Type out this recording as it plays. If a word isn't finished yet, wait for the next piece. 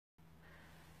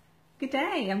Good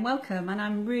day and welcome, and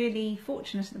I'm really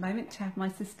fortunate at the moment to have my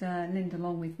sister Linda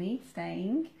along with me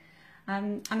staying,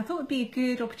 and I thought it would be a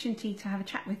good opportunity to have a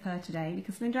chat with her today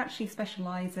because Linda actually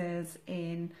specialises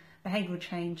in behavioural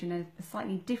change in a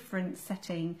slightly different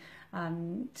setting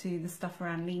to the stuff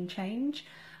around lean change.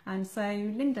 And so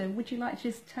Linda, would you like to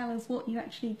just tell us what you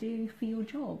actually do for your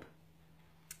job?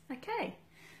 Okay,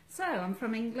 so I'm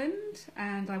from England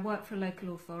and I work for a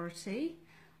local authority.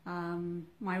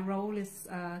 My role is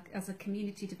as a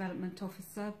community development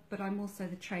officer, but I'm also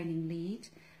the training lead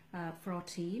for our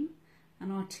team,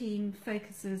 and our team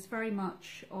focuses very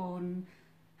much on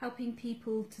helping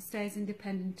people to stay as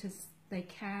independent as they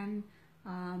can,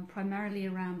 primarily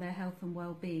around their health and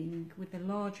well-being, with a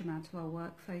large amount of our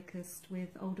work focused with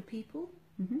older people.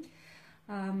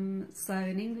 So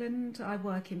in England I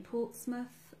work in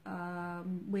Portsmouth,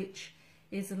 which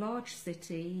is a large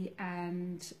city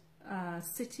and a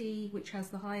city which has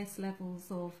the highest levels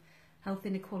of health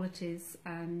inequalities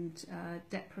and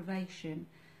deprivation.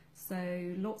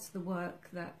 So lots of the work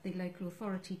that the local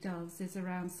authority does is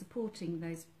around supporting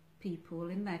those people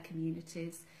in their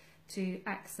communities to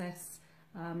access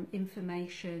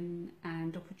information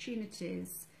and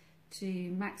opportunities to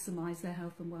maximise their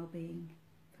health and well-being.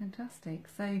 Fantastic.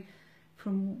 So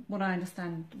from what I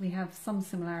understand, we have some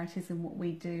similarities in what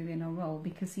we do in our role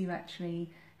because you actually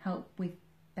help with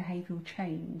behavioural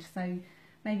change. So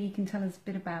maybe you can tell us a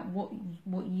bit about what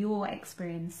your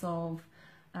experience of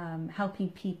helping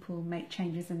people make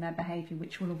changes in their behaviour,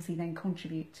 which will obviously then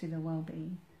contribute to their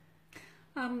well-being.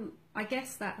 I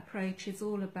guess that approach is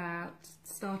all about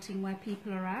starting where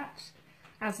people are at.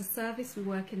 As a service, we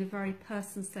work in a very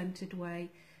person-centred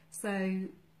way. So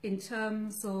in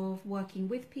terms of working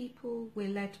with people, we're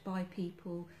led by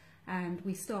people and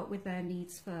we start with their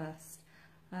needs first.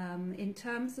 In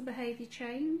terms of behaviour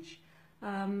change,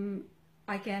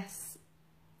 I guess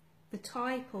the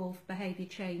type of behaviour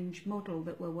change model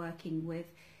that we're working with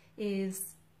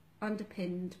is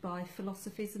underpinned by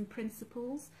philosophies and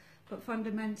principles, but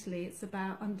fundamentally it's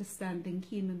about understanding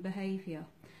human behaviour.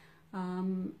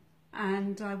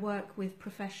 And I work with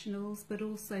professionals, but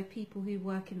also people who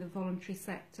work in the voluntary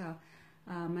sector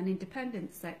and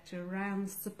independent sector around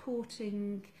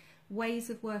supporting ways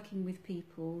of working with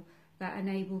people that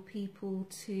enable people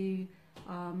to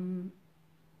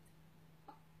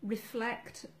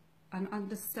reflect and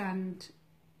understand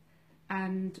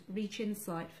and reach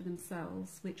insight for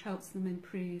themselves, which helps them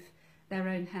improve their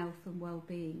own health and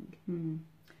well-being.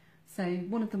 So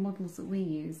one of the models that we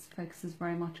use focuses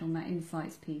very much on that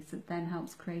insights piece that then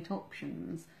helps create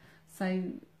options. So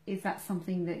is that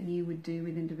something that you would do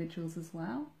with individuals as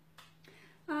well?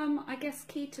 I guess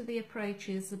key to the approach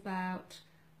is about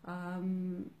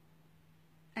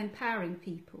empowering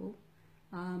people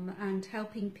and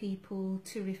helping people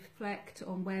to reflect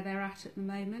on where they're at the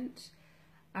moment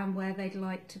and where they'd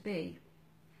like to be.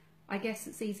 I guess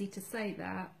it's easy to say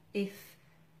that if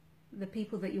the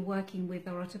people that you're working with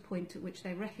are at a point at which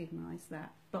they recognise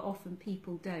that, but often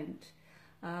people don't.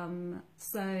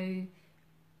 So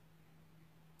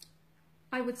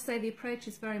I would say the approach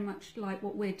is very much like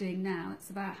what we're doing now. It's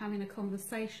about having a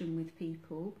conversation with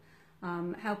people,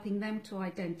 helping them to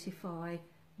identify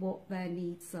what their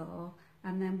needs are,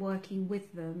 and then working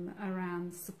with them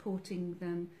around supporting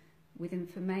them with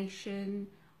information,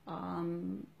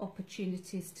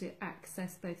 opportunities to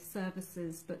access both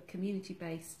services but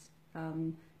community-based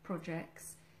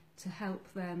projects to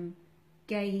help them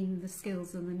gain the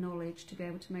skills and the knowledge to be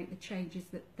able to make the changes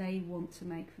that they want to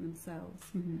make for themselves.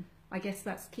 I guess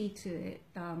that's key to it.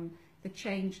 The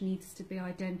change needs to be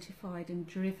identified and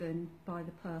driven by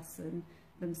the person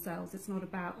themselves. It's not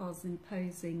about us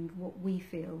imposing what we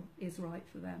feel is right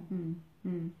for them.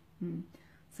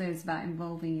 So it's about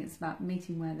involving, it's about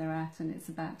meeting where they're at, and it's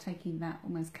about taking that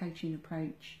almost coaching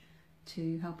approach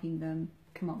to helping them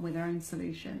come up with their own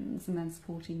solutions and then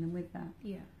supporting them with that.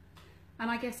 Yeah. And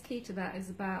I guess key to that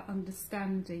is about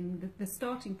understanding, the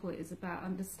starting point is about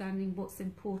understanding what's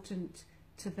important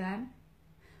to them.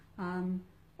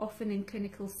 Often in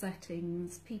clinical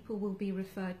settings, people will be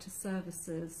referred to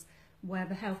services where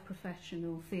the health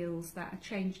professional feels that a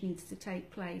change needs to take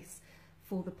place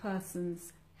for the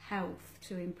person's health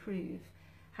to improve.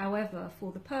 However,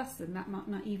 for the person, that might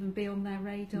not even be on their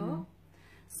radar.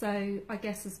 So I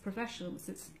guess as professionals,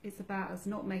 it's about us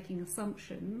not making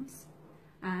assumptions,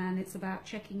 and it's about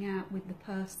checking out with the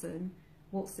person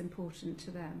what's important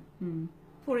to them.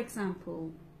 For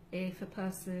example, if a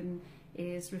person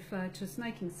is referred to a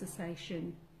smoking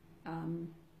cessation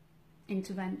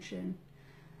intervention,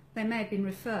 they may have been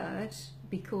referred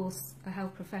because a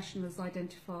health professional has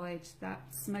identified that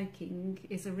smoking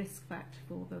is a risk factor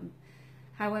for them.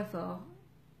 However,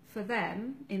 for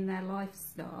them, in their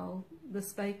lifestyle, the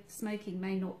smoking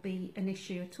may not be an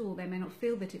issue at all. They may not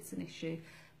feel that it's an issue,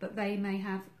 but they may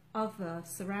have other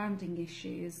surrounding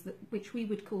issues which we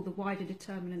would call the wider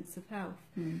determinants of health.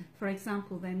 For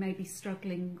example, they may be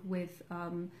struggling with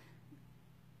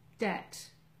debt,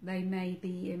 they may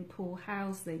be in poor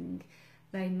housing,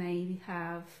 they may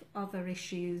have other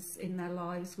issues in their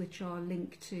lives which are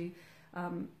linked to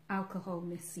alcohol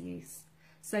misuse.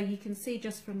 So you can see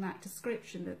just from that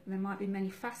description that there might be many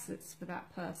facets for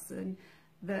that person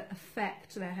that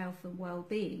affect their health and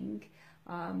well-being,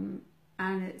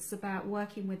 and it's about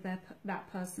working with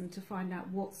that person to find out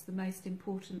what's the most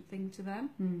important thing to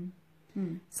them.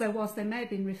 So whilst they may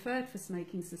have been referred for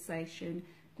smoking cessation,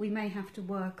 we may have to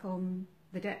work on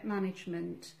the debt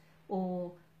management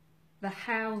or the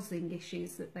housing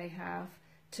issues that they have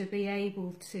to be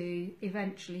able to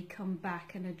eventually come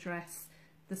back and address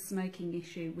the smoking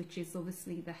issue, which is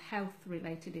obviously the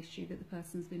health-related issue that the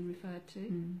person's been referred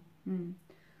to.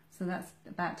 So that's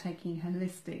about taking a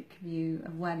holistic view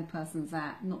of where the person's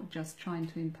at, not just trying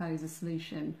to impose a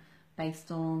solution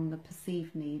based on the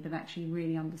perceived need, but actually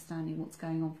really understanding what's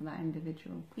going on for that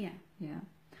individual. Yeah.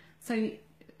 So,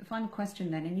 final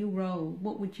question then, in your role,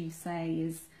 what would you say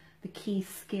is the key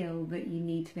skill that you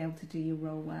need to be able to do your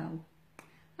role well?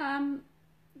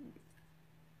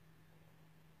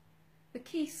 The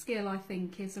key skill, I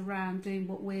think, is around doing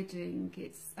what we're doing.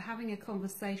 It's having a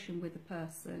conversation with the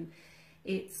person.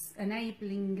 It's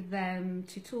enabling them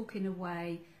to talk in a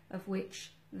way of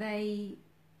which they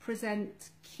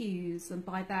present cues, and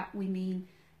by that we mean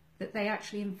that they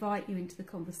actually invite you into the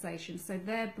conversation. So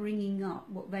they're bringing up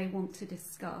what they want to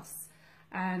discuss,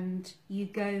 and you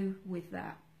go with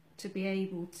that to be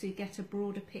able to get a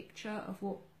broader picture of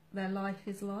what their life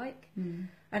is like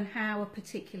and how a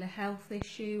particular health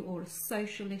issue or a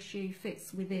social issue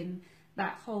fits within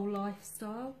that whole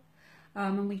lifestyle.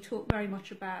 And we talked very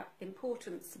much about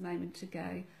importance a moment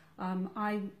ago.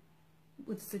 I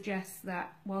would suggest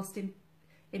that whilst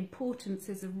importance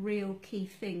is a real key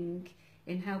thing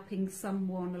in helping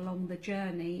someone along the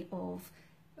journey of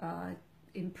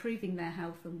improving their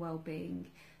health and well-being,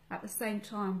 at the same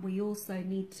time we also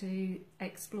need to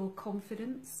explore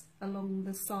confidence along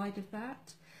the side of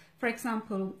that. For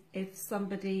example, if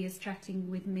somebody is chatting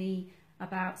with me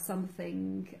about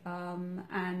something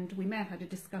and we may have had a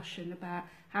discussion about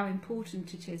how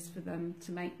important it is for them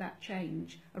to make that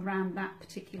change around that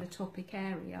particular topic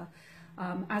area,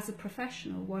 as a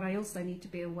professional, what I also need to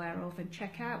be aware of and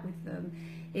check out with them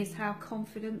is how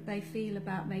confident they feel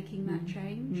about making that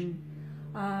change.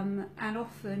 And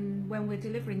often when we're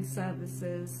delivering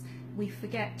services, we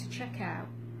forget to check out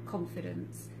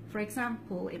confidence. For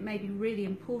example, it may be really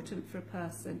important for a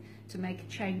person to make a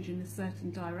change in a certain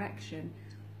direction,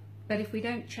 but if we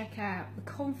don't check out the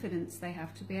confidence they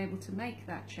have to be able to make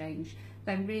that change,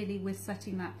 then really we're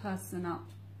setting that person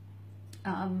up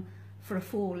for a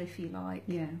fall, if you like.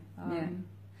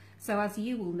 So as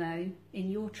you will know in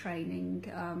your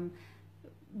training,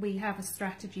 we have a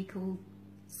strategy called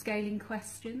scaling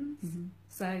questions.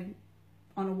 So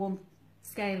on a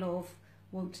scale of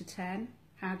 1 to 10,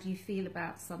 how do you feel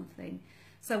about something?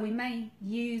 So we may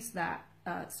use that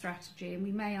strategy, and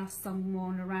we may ask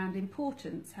someone around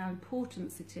importance, how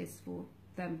important it is for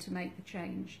them to make the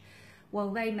change.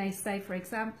 Well, they may say, for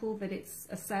example, that it's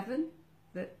a 7,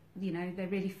 that they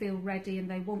really feel ready and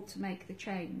they want to make the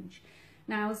change.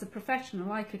 Now, as a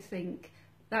professional, I could think,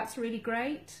 that's really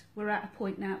great, we're at a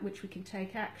point now at which we can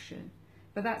take action.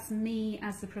 But that's me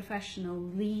as a professional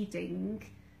leading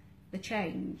the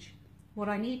change. What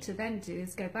I need to then do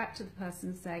is go back to the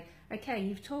person and say, okay,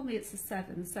 you've told me it's a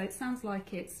 7, so it sounds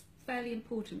like it's fairly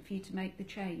important for you to make the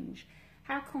change.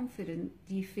 How confident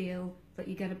do you feel that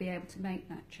you're going to be able to make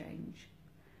that change?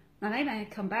 Now, they may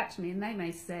come back to me and they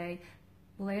may say,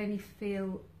 well, they only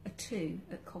feel a 2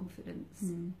 at confidence.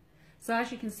 So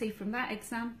as you can see from that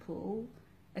example,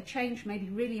 a change may be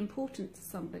really important to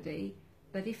somebody,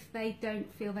 but if they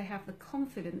don't feel they have the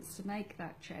confidence to make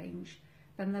that change,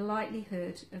 then the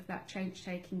likelihood of that change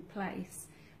taking place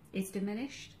is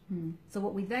diminished. So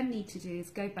what we then need to do is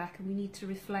go back and we need to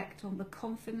reflect on the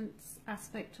confidence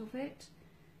aspect of it.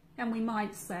 And we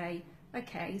might say,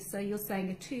 okay, so you're saying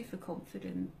a 2 for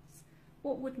confidence.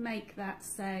 What would make that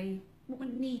say, what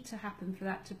would need to happen for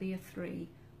that to be a 3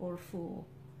 or a 4?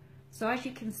 So as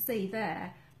you can see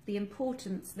there, the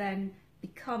importance then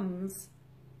becomes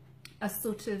a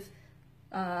sort of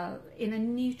in a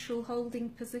neutral holding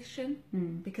position,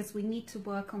 because we need to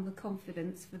work on the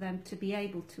confidence for them to be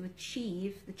able to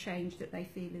achieve the change that they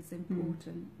feel is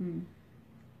important. And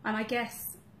I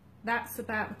guess that's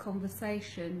about the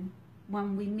conversation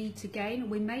when we meet again, or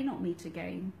we may not meet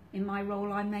again. In my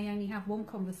role, I may only have one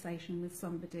conversation with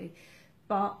somebody,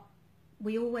 but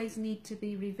we always need to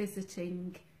be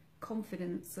revisiting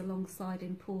confidence alongside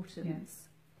importance.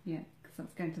 Yeah, because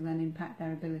that's going to then impact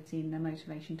their ability and their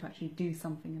motivation to actually do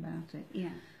something about it. Yeah.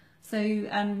 So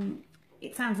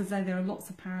it sounds as though there are lots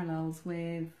of parallels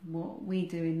with what we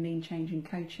do in lean change and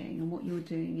coaching and what you're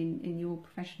doing in your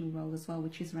professional role as well,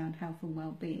 which is around health and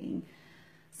well-being.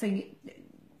 So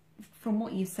from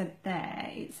what you said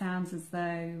there, it sounds as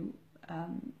though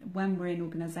when we're in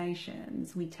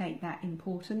organisations, we take that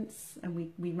importance and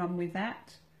we run with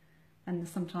that. And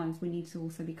sometimes we need to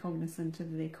also be cognizant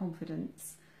of the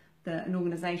confidence that an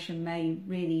organisation may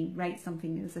really rate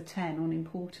something as a 10 on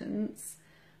importance,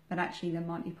 but actually there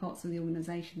might be parts of the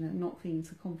organisation that are not feeling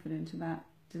so confident about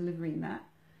delivering that.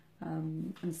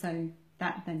 And so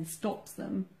that then stops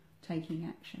them taking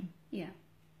action. Yeah.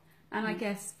 And I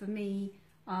guess for me,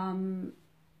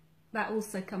 that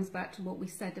also comes back to what we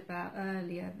said about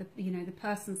earlier. The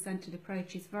person-centred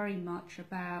approach is very much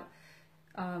about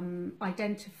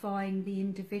identifying the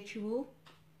individual,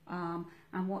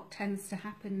 and what tends to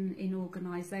happen in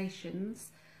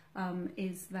organisations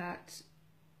is that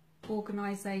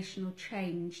organisational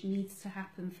change needs to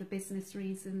happen for business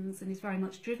reasons and is very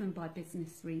much driven by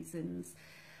business reasons.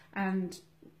 And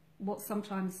what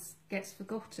sometimes gets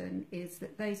forgotten is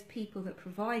that those people that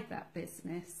provide that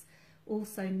business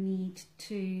also need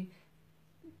to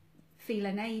feel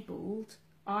enabled,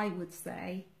 I would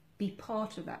say, be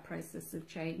part of that process of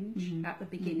change at the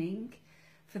beginning,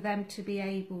 for them to be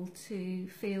able to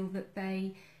feel that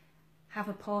they have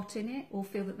a part in it, or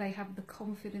feel that they have the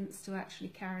confidence to actually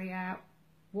carry out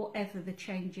whatever the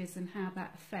change is and how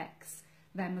that affects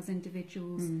them as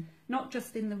individuals, not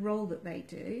just in the role that they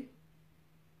do,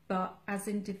 but as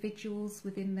individuals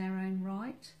within their own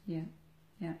right.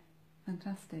 Yeah,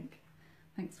 fantastic.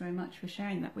 Thanks very much for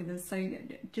sharing that with us. So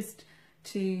just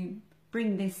to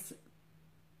bring this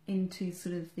into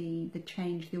sort of the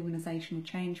change, the organisational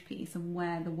change piece and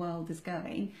where the world is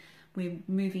going, we're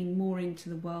moving more into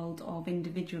the world of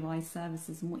individualised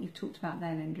services, and what you've talked about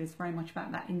there, Linda, is very much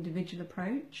about that individual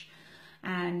approach,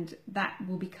 and that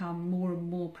will become more and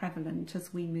more prevalent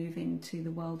as we move into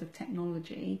the world of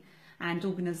technology, and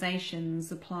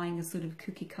organisations applying a sort of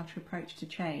cookie cutter approach to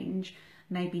change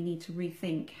maybe need to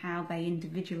rethink how they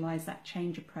individualise that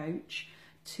change approach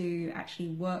to actually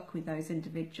work with those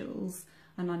individuals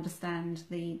and understand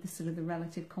the sort of the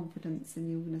relative confidence in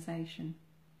the organisation.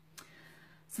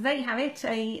 So there you have it,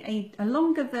 a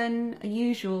longer than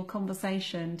usual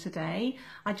conversation today.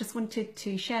 I just wanted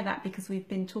to share that because we've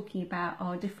been talking about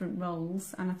our different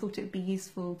roles, and I thought it would be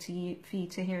useful for you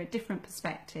to hear a different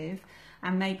perspective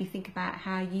and maybe think about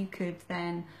how you could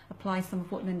then apply some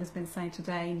of what Linda's been saying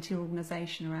today into your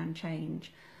organisation around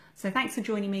change. So thanks for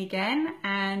joining me again,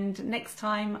 and next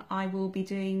time I will be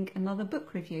doing another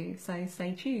book review, so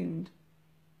stay tuned.